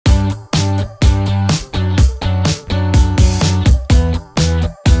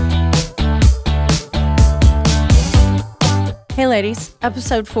ladies.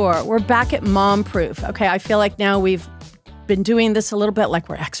 Episode 4. We're back at Mom Proof. Okay, I feel like now we've been doing this a little bit like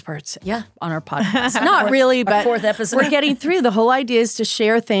we're experts on our podcast. Not really, but fourth episode. We're getting through. The whole idea is to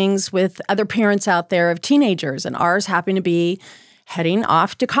share things with other parents out there of teenagers, and ours happen to be heading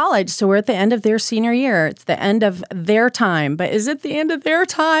off to college. So we're at the end of their senior year. It's the end of their time. But is it the end of their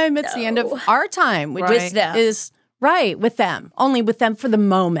time? It's the end of our time, which is right, with them. Only with them for the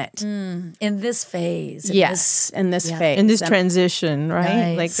moment. In this phase. In this phase. In this transition,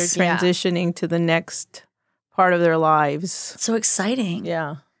 right? Nice. Like they're transitioning to the next part of their lives. So exciting.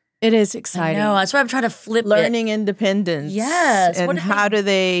 Yeah. It is exciting. I know. That's why I'm trying to flip Learning independence. Yes. And how do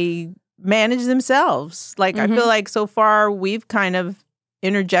they manage themselves? Like, I feel like so far we've kind of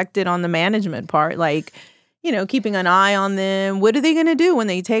interjected on the management part, like, you know, keeping an eye on them. What are they going to do when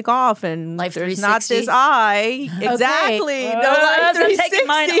they take off? And Life there's 360. not this eye. Exactly. No Life I'm 360. taking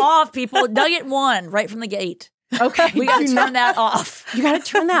mine off, people. Nugget 1, right from the gate. Okay. We got to turn that off. You got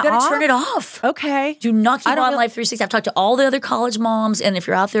to turn that You got off? to turn it off. Okay. Do not keep I don't on really- Life 360. I've talked to all the other college moms, and if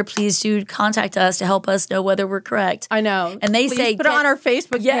you're out there, please do contact us to help us know whether we're correct. I know. And they Please say put it on our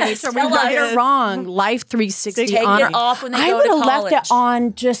Facebook Yes, page. Or we tell got us. it wrong. Life 360 Take on it off when they I go would to have left college. it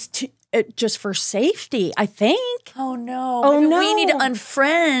on just for safety, I think. Oh no! Oh, Maybe no. We need to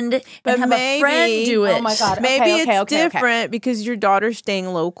unfriend But and have a friend do it. Oh my God. Maybe Okay. it's different because your daughter's staying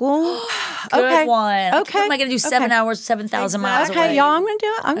local. Good Okay. one. Okay. What am I going to do? 7 hours, 7,000 miles Okay, away. y'all, I'm going to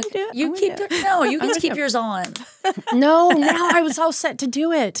do it. I'm going to do it. You keep you can keep yours on. No, now I was all set to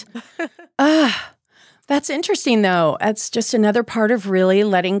do it. That's interesting, though. That's just another part of really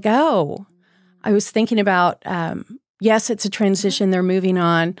letting go. I was thinking about, yes, it's a transition. They're moving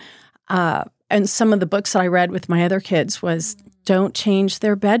on. And some of the books that I read with my other kids was don't change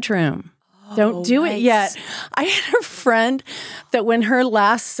their bedroom. Don't do it yet. I had a friend that when her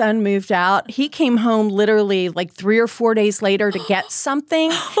last son moved out, he came home literally like 3 or 4 days later to get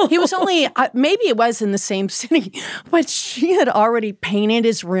something. He was only, maybe it was in the same city, but she had already painted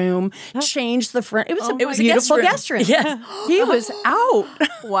his room, changed the front. It was a beautiful guest room. Yeah. He was out.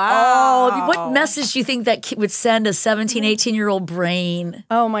 Wow. Oh, what message do you think that kid would send a 17, 18-year-old brain?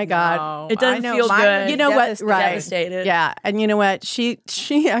 Oh my God. Wow. It doesn't I know feel mine good. was You know what? devastated. Right. Devastated. Yeah. And you know what? She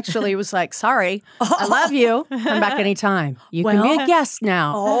actually was like, sorry, I love you. Come back anytime. You can be a guest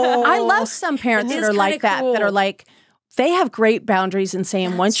now. I love some parents that is are like kinda that, cool. that are like, they have great boundaries in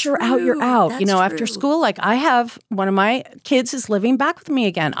saying, once you're out, you're out. You That's know, after true. school, like I have one of my kids is living back with me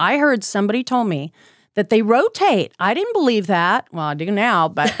again. I heard somebody told me that they rotate. I didn't believe that. Well, I do now,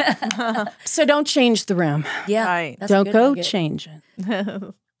 but so don't change the room. Yeah. Right. That's a Don't good go nugget. change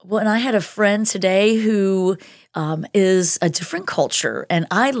it. Well, and I had a friend today who is a different culture. And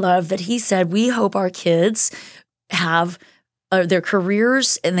I love that he said, we hope our kids have their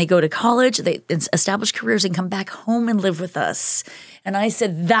careers and they go to college, they establish careers and come back home and live with us. And I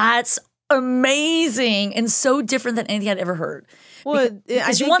said, that's amazing and so different than anything I'd ever heard. Well,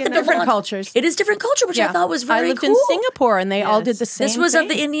 Because you want them to different want- cultures. It is different culture, which I thought was very I lived cool. in Singapore, and they all did the same This was of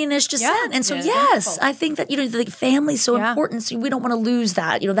thing. the Indianish descent. And so, Yeah. yes, I think that, the family's so Yeah. important. So we don't want to lose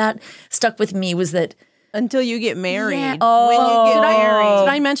that. That stuck with me was that until you get married. Yeah. When you get married. Did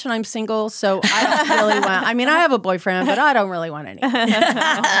I mention I'm single? So I don't really want, I mean, I have a boyfriend, but I don't really want any.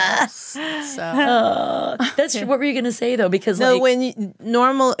 So that's what were you going to say though? Because No, like, when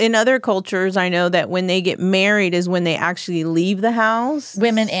normal in other cultures, I know that when they get married is when they actually leave the house.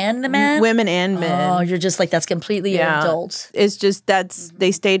 women and the men? Women and men. Oh, you're just like, that's completely adult. It's just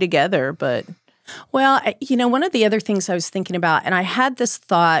they stay together, but well, one of the other things I was thinking about, and I had this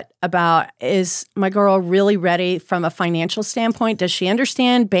thought about, is my girl really ready from a financial standpoint? Does she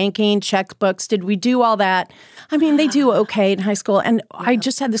understand banking, checkbooks? Did we do all that? I mean, they do okay in high school. And I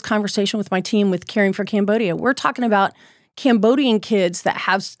just had this conversation with my team with Caring for Cambodia. We're talking about Cambodian kids that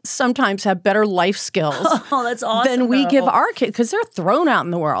sometimes have better life skills Oh, that's awesome. than we though. give our kids, because they're thrown out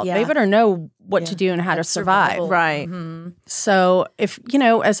in the world. Yeah. They better know what to do and how to survive. survival. right. So if,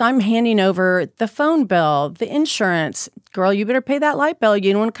 as I'm handing over the phone bill, the insurance, girl, you better pay that light bill.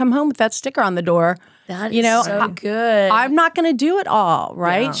 You don't want to come home with that sticker on the door. That is so good. I'm not going to do it all,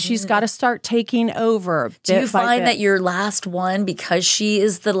 right? Yeah. She's got to start taking over. Do you bit by find bit. that your last one, because she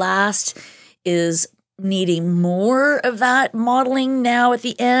is the last, is needing more of that modeling now at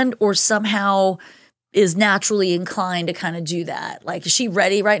the end, or somehow is naturally inclined to kind of do that? Like, is she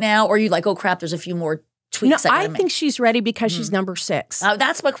ready right now? Or are you like, oh crap, there's a few more tweaks? I think she's ready because she's number 6.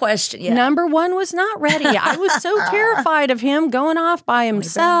 That's my question. Yeah. Number 1 was not ready. I was so terrified of him going off by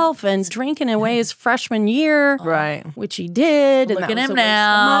himself and drinking away his freshman year, Right. which he did. Look and at that him was a waste of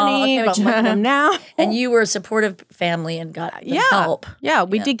now. money, Okay, but look at him now. And you were a supportive family and got the help. Yeah,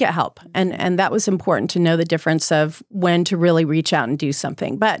 we did get help. And that was important to know the difference of when to really reach out and do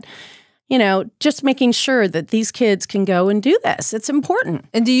something. But, just making sure that these kids can go and do this. It's important.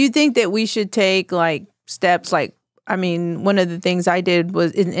 And do you think that we should take like steps like, I mean, one of the things I did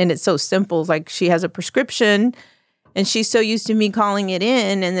was, and it's so simple, like she has a prescription and she's so used to me calling it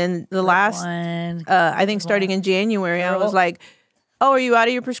in. And then the last, I think starting in January, I was like, oh, are you out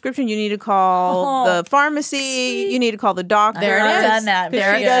of your prescription? You need to call the pharmacy. You need to call the doctor. There it is. Done that.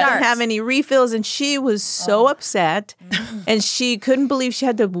 There She it doesn't starts. have any refills. And she was so upset. And she couldn't believe she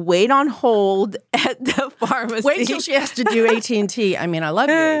had to wait on hold at the pharmacy. Wait till she has to do AT&T. I mean, I love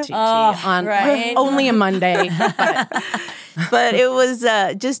you, AT&T, on right. only a Monday. But But it was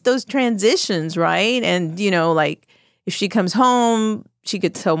just those transitions, right? And, like if she comes home, she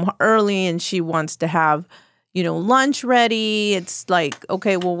gets home early and she wants to have, lunch ready. It's like,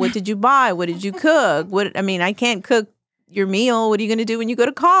 okay, well, what did you buy? What did you cook? I can't cook your meal. What are you going to do when you go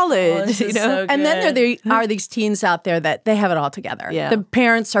to college? this is so and then good. there are these teens out there that they have it all together. Yeah. The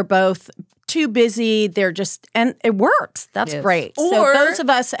parents are both too busy. They're just, and it works. That's Yes. great. Or- so those of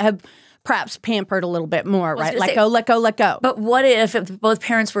us have perhaps pampered a little bit more, right? gonna Let say- go, let go, let go. But what if both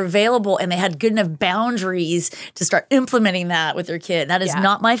parents were available and they had good enough boundaries to start implementing that with their kid? That is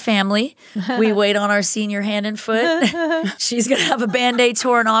not my family. We wait on our senior hand and foot. She's going to have a Band-Aid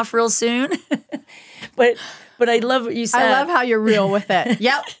torn off real soon. But I love what you said. I love how you're real with it.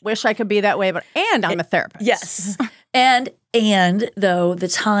 Yep. Wish I could be that way, and I'm a therapist. Yes. And though the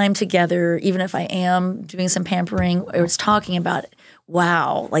time together, even if I am doing some pampering, or it's talking about it,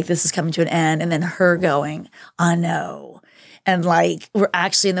 wow, like this is coming to an end, and then her going, I know. And like we're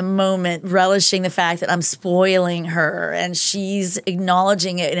actually in the moment relishing the fact that I'm spoiling her and she's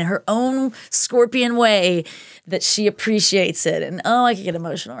acknowledging it in her own scorpion way that she appreciates it. And I could get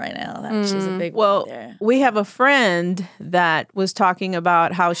emotional right now. That she's a big one Well, there. we have a friend that was talking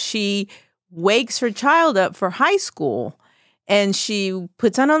about how she wakes her child up for high school and she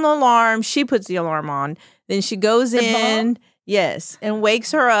puts on an alarm. She puts the alarm on. Then she goes in, yes, and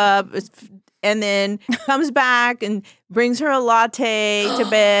wakes her up and then comes back and brings her a latte to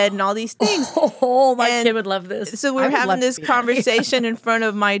bed and all these things. Oh, my And kid would love this. So I we're would love having to this be there. conversation in front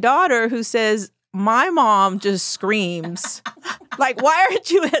of my daughter who says, my mom just screams. Like, why aren't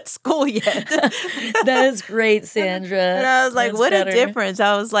you at school yet? That is great, Sandra. And I was like, That's what better. a difference.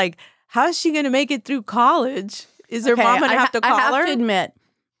 I was like, how is she going to make it through college? Is her mom going to have to call I have her? to admit,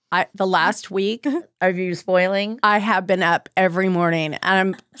 the last week, Are you spoiling? I have been up every morning and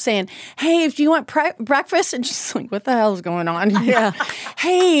I'm saying, hey, if you want breakfast? And she's like, what the hell is going on? Yeah.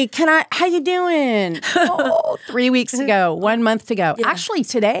 Hey, how you doing? 3 weeks to go, 1 month to go. Actually,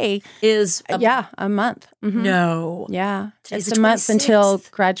 today Is a month. Mhm. no. Yeah. Today's It's the a month until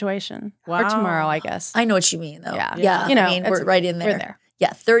 26th. graduation. Or Wow. tomorrow, I guess. I know what you mean, though. Yeah. Yeah. You know, I mean, it's- we're right in there. we're there.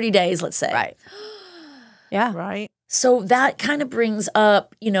 Yeah, 30 days, let's say. Right. Yeah. Right. So that kind of brings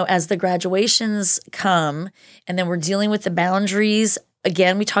up, as the graduations come and then we're dealing with the boundaries.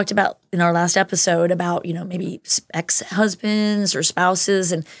 Again, we talked about in our last episode about, maybe ex-husbands or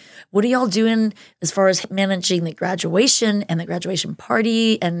spouses. And what are y'all doing as far as managing the graduation and the graduation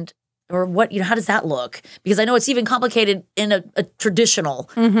party or what, how does that look? Because I know it's even complicated in a traditional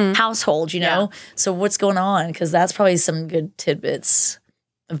household, So what's going on? Because that's probably some good tidbits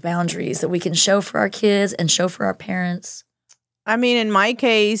of boundaries that we can show for our kids and show for our parents. I mean, in my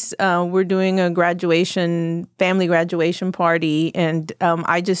case, we're doing a family graduation party, and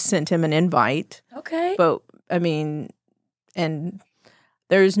I just sent him an invite. Okay. But, I mean, and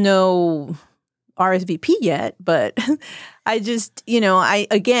there's no RSVP yet, but I just,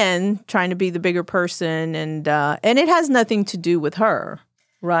 again, trying to be the bigger person, and it has nothing to do with her,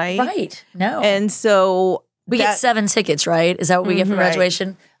 right? Right. No. And so we get 7 tickets, right? Is that what we get from Right.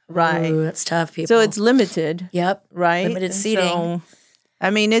 graduation? Right. Ooh, that's tough, people. So it's limited. Yep. Right. Limited And seating. so, I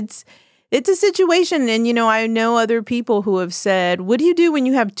mean, it's a situation. And, I know other people who have said, what do you do when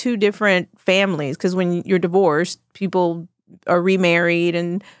you have 2 different families? Because when you're divorced, people are remarried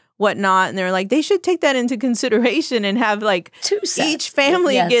and whatnot. And they're like, they should take that into consideration and have like 2 sets. each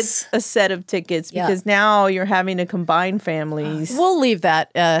family Yes. gets a set of tickets Yeah. because now you're having to combine families. We'll leave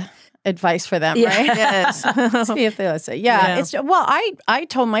that advice for them, right? Yes. See if they listen. Yeah. Yeah. It's I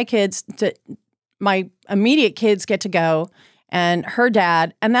told my kids my immediate kids get to go and her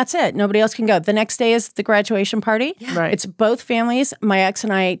dad, and that's it. Nobody else can go. The next day is the graduation party. Right. It's both families. My ex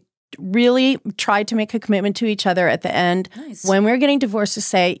and I really tried to make a commitment to each other at the end when we're getting divorced to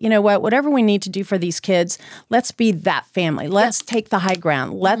say, you know what, whatever we need to do for these kids, let's be that family. Let's take the high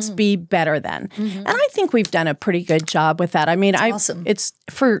ground. Let's be better than. And I think we've done a pretty good job with that. I mean, awesome. It's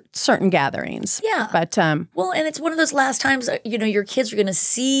for certain gatherings. Yeah. But well, and it's one of those last times, you know, your kids are going to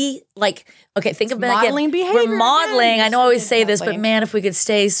see, like, okay, think about modeling again. behavior. We're modeling. Again. I know I always say this, but man, if we could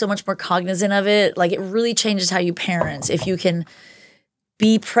stay so much more cognizant of it, like it really changes how you parent. If you can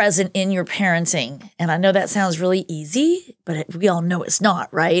be present in your parenting. And I know that sounds really easy, but we all know it's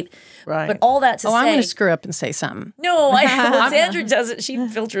not, right? Right. But all that to say. I'm going to screw up and say something. No, Sandra does it. She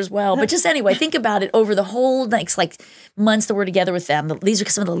filters well. But just anyway, think about it over the whole next months that we're together with them. These are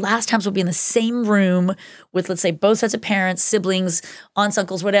some of the last times we'll be in the same room with, let's say, both sets of parents, siblings, aunts,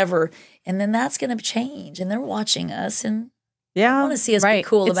 uncles, whatever. And then that's going to change. And they're watching us and I want to see us be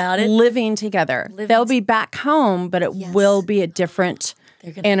cool about it. Living together. They'll be back home, but it will be a different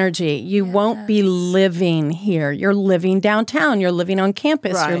energy. You won't be living here. You're living downtown. You're living on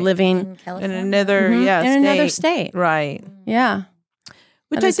campus. Right. You're living in another in another state. Right. Yeah.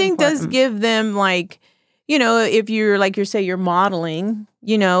 Which I think does give them, like, you know, if you're, like you say, you're modeling,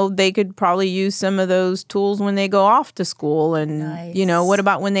 you know, they could probably use some of those tools when they go off to school. And, you know, what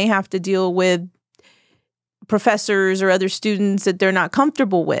about when they have to deal with professors or other students that they're not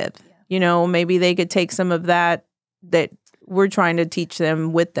comfortable with? You know, maybe they could take some of that we're trying to teach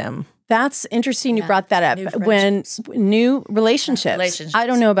them with them. That's interesting you brought that up. When new relationships. I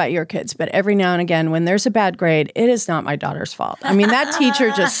don't know about your kids, but every now and again, when there's a bad grade, it is not my daughter's fault. I mean, that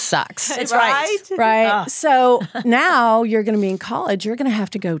teacher just sucks. That's right. Right. So now you're going to be in college. You're going to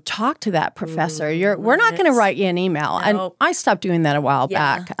have to go talk to that professor. We're not going to write you an email. And I stopped doing that a while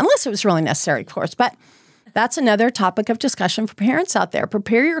back, unless it was really necessary, of course. But that's another topic of discussion for parents out there.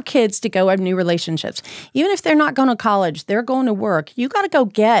 Prepare your kids to go have new relationships. Even if they're not going to college, they're going to work. You got to go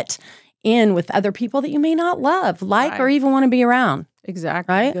get in with other people that you may not love, or even want to be around.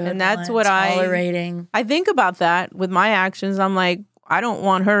 Exactly. Right? And that's what tolerating. I think about that with my actions. I'm like, I don't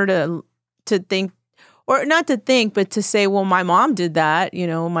want her to think, or not to think, but to say, well, my mom did that. You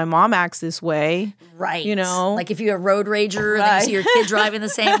know, my mom acts this way. Right. You know? Like if you're a road rager and then you see your kid driving the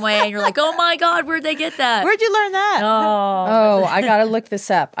same way and you're like, oh my God, where'd they get that? Where'd you learn that? Oh, I got to look this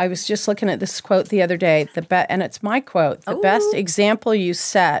up. I was just looking at this quote the other day, and it's my quote. The best example you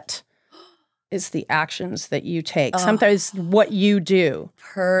set is the actions that you take. Sometimes what you do.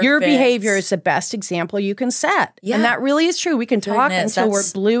 Perfect. Your behavior is the best example you can set. Yeah. And that really is true. We can talk until we're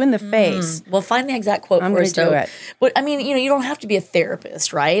blue in the face. Well, find the exact quote I'm for us, do it. But I mean, you know, you don't have to be a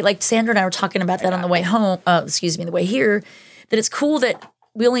therapist, right? Like Sandra and I were talking about that on the way home, the way here, that it's cool that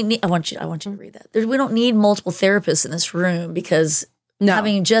we only need, I want you to read that. We don't need multiple therapists in this room because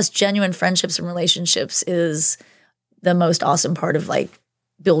having just genuine friendships and relationships is the most awesome part of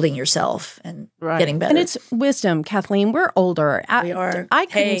building yourself and getting better. And it's wisdom, Kathleen. We're older. We are. I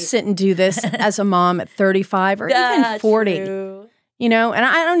couldn't sit and do this as a mom at 35 or even 40. True. You know, and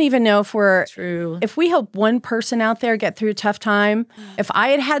I don't even know if we help one person out there get through a tough time. If I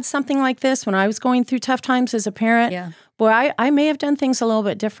had something like this when I was going through tough times as a parent, boy, I may have done things a little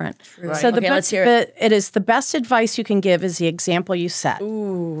bit different. Right. So let's hear it. It is the best advice you can give is the example you set.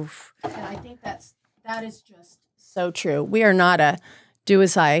 Ooh. And I think that is just so true. We are not a do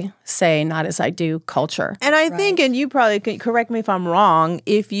as I say, not as I do culture. And I think, and you probably could correct me if I'm wrong,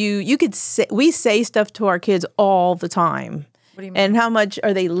 if you could say, we say stuff to our kids all the time. What do you mean? And how much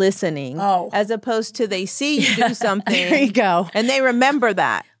are they listening? As opposed to they see you do something. There you go. And they remember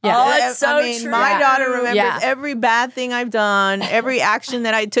that. Yeah. Oh, it's so true. My daughter remembers every bad thing I've done, every action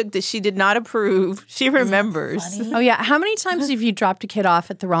that I took that she did not approve. She remembers. Oh, yeah. How many times have you dropped a kid off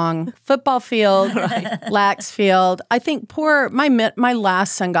at the wrong football field, lax field? I think my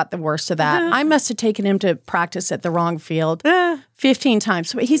last son got the worst of that. I must have taken him to practice at the wrong field 15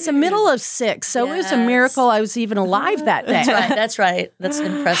 times. But he's the middle of 6, so it was a miracle I was even alive that day. That's right. That's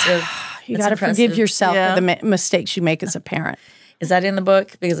impressive. You got to forgive yourself for the mistakes you make as a parent. Is that in the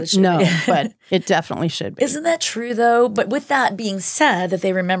book? Because it should be. But it definitely should be. Isn't that true, though? But with that being said, that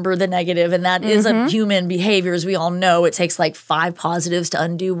they remember the negative, and that is a human behavior, as we all know. It takes 5 positives to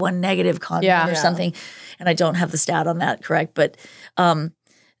undo 1 negative comment or something. And I don't have the stat on that correct. But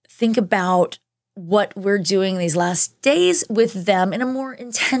think about what we're doing these last days with them in a more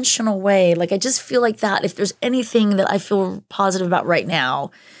intentional way. I just feel like that if there's anything that I feel positive about right now,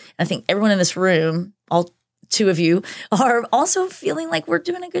 I think everyone in this room, all 2 of you, are also feeling like we're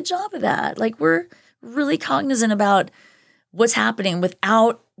doing a good job of that. We're really cognizant about what's happening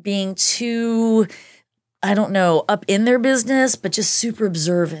without being too, I don't know, up in their business, but just super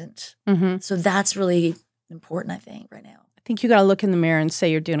observant. So that's really important, I think, right now. I think you got to look in the mirror and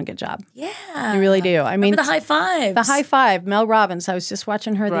say you're doing a good job. Yeah. You really do. I mean, Remember the high fives. the high five, Mel Robbins. I was just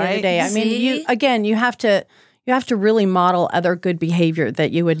watching her the other day. I mean, you have to really model other good behavior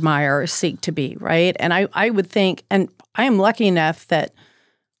that you admire or seek to be, right? And I would think, and I am lucky enough that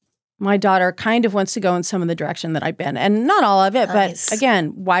my daughter kind of wants to go in some of the direction that I've been. And not all of it, but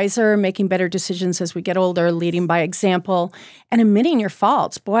again, wiser, making better decisions as we get older, leading by example, and admitting your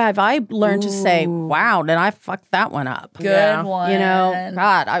faults. Boy, have I learned to say, wow, did I fuck that one up? Good one. You know,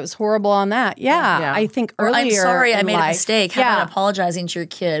 God, I was horrible on that. Yeah. I think earlier I'm sorry I made life, a mistake. How about apologizing to your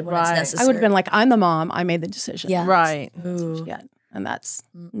kid when it's necessary? I would have been like, I'm the mom. I made the decision. Yeah. Right. Yeah. And that's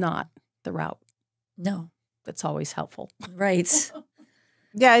not the route. No. That's always helpful. Right.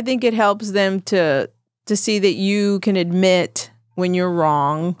 Yeah, I think it helps them to see that you can admit when you're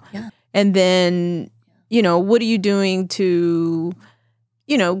wrong. Yeah. And then, you know, what are you doing to,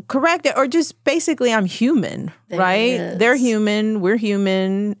 you know, correct it? Or just basically, I'm human, right? They're human, we're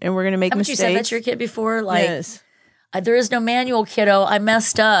human, and we're going to make mistakes. Haven't you said that to your kid before? Like, there is no manual, kiddo. I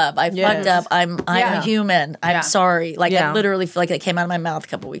messed up. I fucked up. I'm a human. I'm sorry. Like, I literally feel like that came out of my mouth a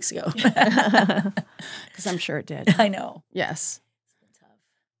couple weeks ago. Because I'm sure it did. I know. Yes.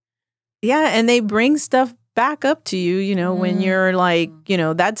 Yeah, and they bring stuff back up to you, you know, when you're like, you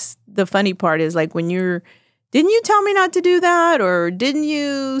know, that's the funny part is like when you're, didn't you tell me not to do that? Or didn't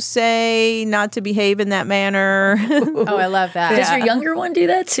you say not to behave in that manner? Oh, I love that. Does your younger one do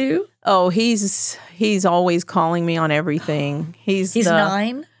that too? Oh, he's always calling me on everything. He's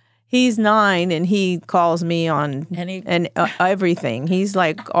 9? He's 9 and he calls me on everything. He's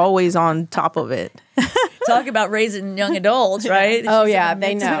like always on top of it. Talk about raising young adults, right? Oh, yeah,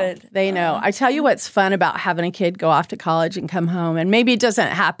 they know. They know. I tell you what's fun about having a kid go off to college and come home, and maybe it doesn't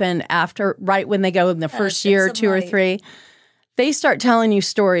happen right when they go in the first year, 2 or 3. They start telling you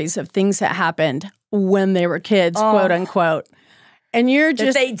stories of things that happened when they were kids, quote unquote. And you're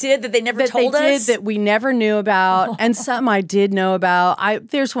just that they never told us that we never knew about, and some I did know about.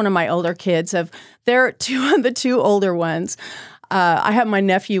 There's one of my older kids. They're two of the 2 older ones. I have my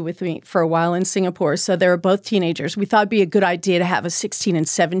nephew with me for a while in Singapore, so they were both teenagers. We thought it'd be a good idea to have a 16 and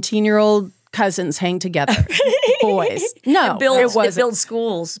 17-year-old cousins hang together. Boys. No, it builds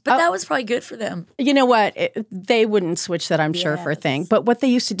schools. But that was probably good for them. You know what? They wouldn't switch that, I'm sure, for a thing. But what they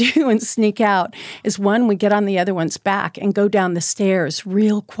used to do and sneak out is one would get on the other one's back and go down the stairs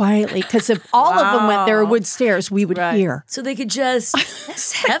real quietly. Because if all of them went there wood stairs, we would hear. So they could just,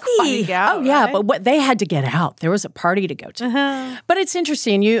 that's heavy. Out, yeah, but what they had to get out. There was a party to go to. But it's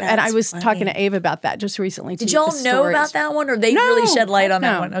interesting. And I was talking to Ava about that just recently. Did y'all know about that one? Or they really shed light on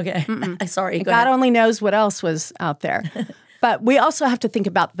that one? Okay. Sorry. God only knows what else was out there. But we also have to think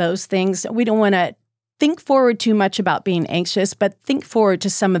about those things. We don't want to think forward too much about being anxious, but think forward to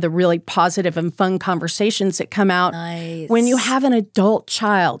some of the really positive and fun conversations that come out when you have an adult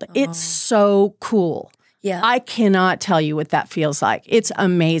child. It's so cool. Yeah. I cannot tell you what that feels like. It's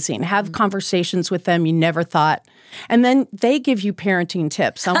amazing. Have conversations with them you never thought. And then they give you parenting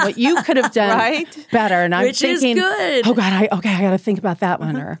tips on what you could have done better. And I'm thinking, is good. Oh God, I got to think about that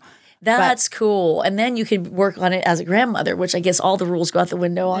one. Or That's cool. And then you could work on it as a grandmother, which I guess all the rules go out the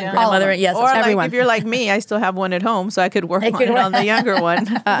window on grandmother. Yes, or like everyone. if you're like me, I still have one at home, so I could work on it on the younger one.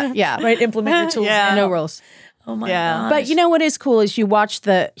 Right, implement your tools. No rules. Oh my gosh. But you know what is cool is you watch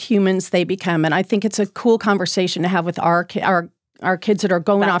the humans they become, and I think it's a cool conversation to have with our kids that are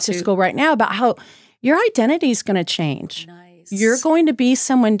going off to school right now about how your identity is going to change. Nice. You're going to be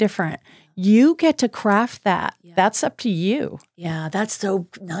someone different. You get to craft that. Yeah. That's up to you. Yeah, that's so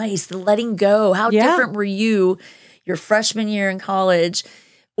nice. The letting go. How different were you your freshman year in college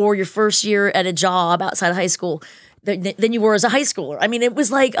or your first year at a job outside of high school than you were as a high schooler? I mean, it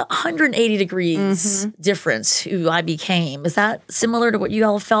was like 180 degrees difference who I became. Is that similar to what you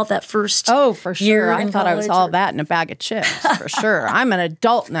all felt that first for sure. I thought I was all that in a bag of chips, for sure. I'm an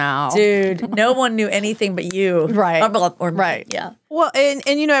adult now. Dude, no one knew anything but you. Right. Or right. Yeah. Well, and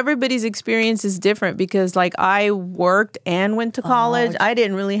you know, everybody's experience is different because like I worked and went to college. I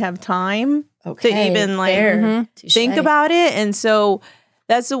didn't really have time to even like think about it. And so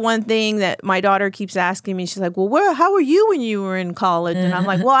that's the one thing that my daughter keeps asking me. She's like, well, how were you when you were in college? And I'm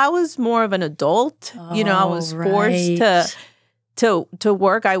like, well, I was more of an adult. You know, I was forced to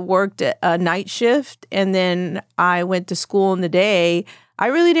work. I worked a night shift and then I went to school in the day. I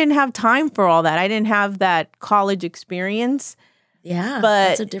really didn't have time for all that. I didn't have that college experience. Yeah. But,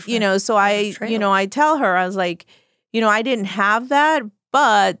 that's a different, you know, so I tell her, I was like, you know, I didn't have that,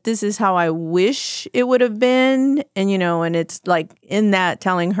 but this is how I wish it would have been. And, you know, and it's like in that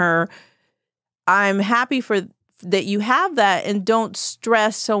telling her, I'm happy for that you have that and don't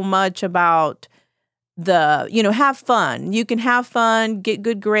stress so much about have fun. You can have fun, get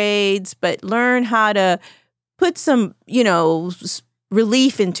good grades, but learn how to put some,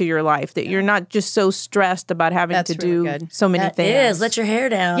 relief into your life, that you're not just so stressed about having to do so many things. It is. Let your hair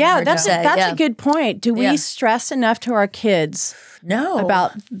down. Yeah, that's a good point. Do we stress enough to our kids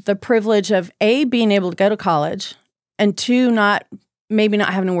about the privilege of A, being able to go to college, and 2, maybe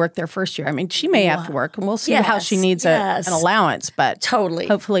not having to work their first year? I mean, she may have to work, and we'll see how she needs an allowance, but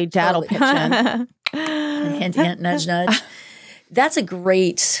hopefully Dad will pitch in. Hint, hint, nudge, nudge. That's a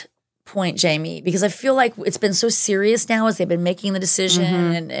great point, Jamie, because I feel like it's been so serious now as they've been making the decision,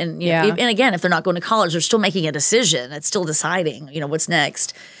 and and again, if they're not going to college, they're still making a decision. It's still deciding, what's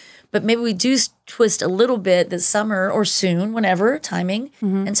next. But maybe we do twist a little bit this summer or soon, whenever timing,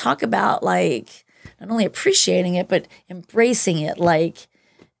 and talk about like not only appreciating it but embracing it. Like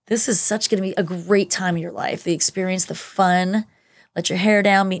this is going to be a great time of your life. The experience, the fun. Let your hair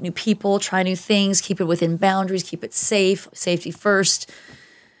down, meet new people, try new things, keep it within boundaries, keep it safe, safety first.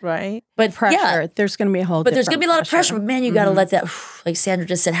 Right. But pressure, there's going to be a whole there's going to be a lot of pressure. But man, you got to let that, like Sandra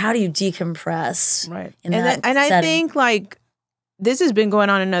just said, how do you decompress? Right. And I think like this has been going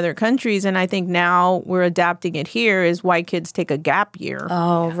on in other countries, and I think now we're adapting it here is white kids take a gap year.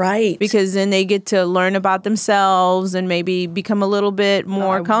 Oh, right. Because then they get to learn about themselves and maybe become a little bit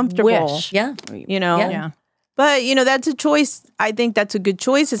more comfortable. Yeah. Yeah. But, that's a choice. I think that's a good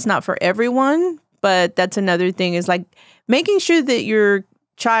choice. It's not for everyone, but that's another thing is like making sure that your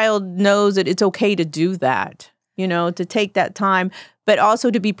child knows that it's okay to do that, to take that time, but also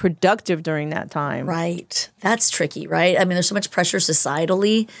to be productive during that time. Right. That's tricky, right? I mean, there's so much pressure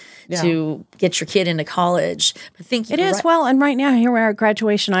societally to get your kid into college. I think it is. Right. Well, and right now, here we are at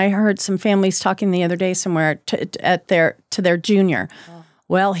graduation. I heard some families talking the other day somewhere to their junior.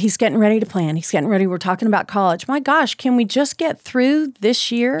 Well, he's getting ready to plan. He's getting ready. We're talking about college. My gosh, can we just get through this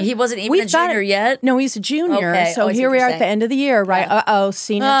year? He wasn't even a junior yet? No, he's a junior. Okay. So here we are at the end of the year, right?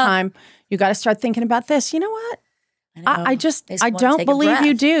 Senior time. You got to start thinking about this. You know what? I don't believe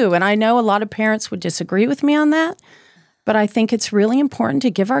you do. And I know a lot of parents would disagree with me on that. But I think it's really important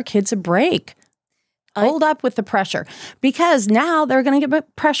to give our kids a break. Hold up with the pressure. Because now they're going to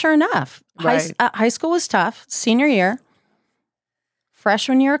get pressure enough. Right. High school was tough. Senior year.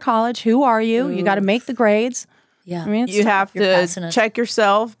 Freshman year of college, who are you? You got to make the grades. Yeah. I mean, you have to check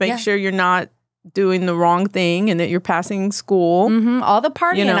yourself, make sure you're not doing the wrong thing and that you're passing school. All the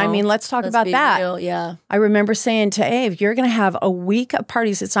partying. I mean, let's talk about that. Real. Yeah. I remember saying to Ave, you're going to have a week of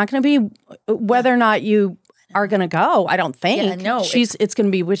parties. It's not going to be whether or not you are going to go. I don't think. Yeah, no. It's going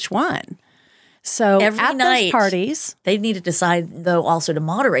to be which one. So every at night, those parties, they need to decide, though, also to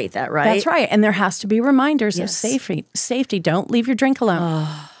moderate that, right? That's right. And there has to be reminders of safety. Safety. Don't leave your drink alone.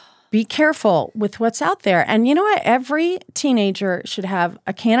 Be careful with what's out there. And you know what? Every teenager should have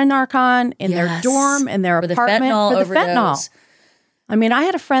a can of Narcan in their dorm, in their apartment for the fentanyl. I mean, I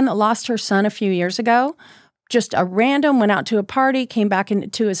had a friend that lost her son a few years ago. Just a random, went out to a party, came back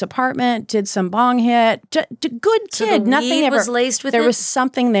into his apartment, did some bong hit. Good kid, so the nothing weed ever. Was laced with there it? Was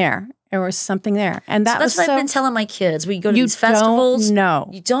something there. There was something there. And that's what I've been telling my kids. We go to these festivals.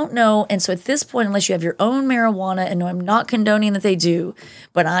 You don't know. And so at this point, unless you have your own marijuana, and no, I'm not condoning that they do,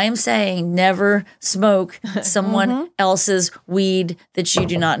 but I am saying never smoke someone else's weed that you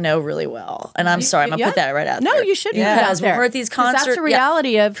do not know really well. And I'm sorry, I'm going to put that right out there. No, you shouldn't. Because when we're at these concerts. That's the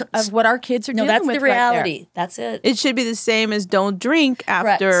reality of what our kids are dealing with. No, that's the reality. Right, that's it. It should be the same as don't drink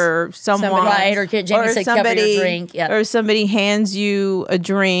after someone. Right, or Jamie said cover your drink. Or somebody hands you a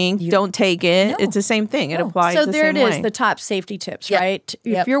drink. Don't take it. No. It's the same thing. It applies the same way. So there it is, the top safety tips, right?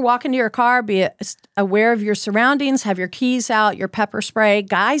 If you're walking to your car, be aware of your surroundings, have your keys out, your pepper spray.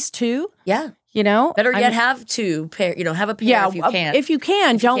 Guys, too. Yeah. Better yet, have two pair. Have a pair if you can. If you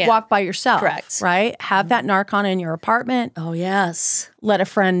can, don't walk by yourself. Correct. Right? Have that Narcan in your apartment. Oh, yes. Let a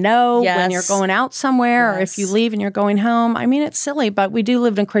friend know when you're going out somewhere, or if you leave and you're going home. I mean, it's silly, but we do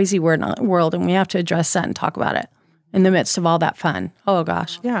live in a crazy world, and we have to address that and talk about it. In the midst of all that fun. Oh,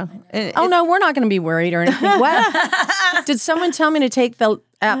 gosh. Yeah. No, we're not going to be worried or anything. What? Did someone tell me to take the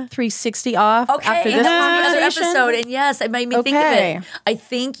app 360 off after this another episode? And yes, it made me think of it. I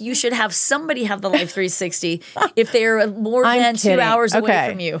think you should have somebody have the Life 360 if they're more than 2 hours away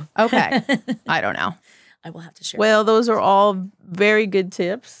from you. Okay. I don't know. I will have to share. Well, those are all very good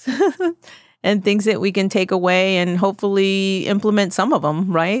tips and things that we can take away and hopefully implement some of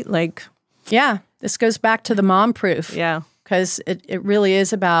them, right? Like, yeah. This goes back to the mom proof. Yeah. Because it really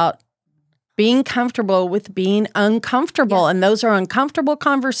is about being comfortable with being uncomfortable. And those are uncomfortable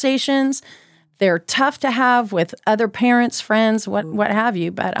conversations. They're tough to have with other parents, friends, what have you.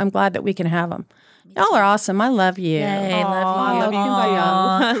 But I'm glad that we can have them. Y'all are awesome. I love you. Yay, love Aw, you. I love you,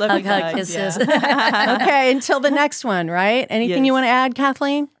 Aw. too. I love Hug, you hug, guys. kisses. Yeah. Okay, until the next one, right? Anything you Yes. want to add,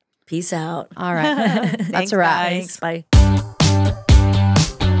 Kathleen? Peace out. All right. That's Thanks, a wrap. guys. Thanks. Bye.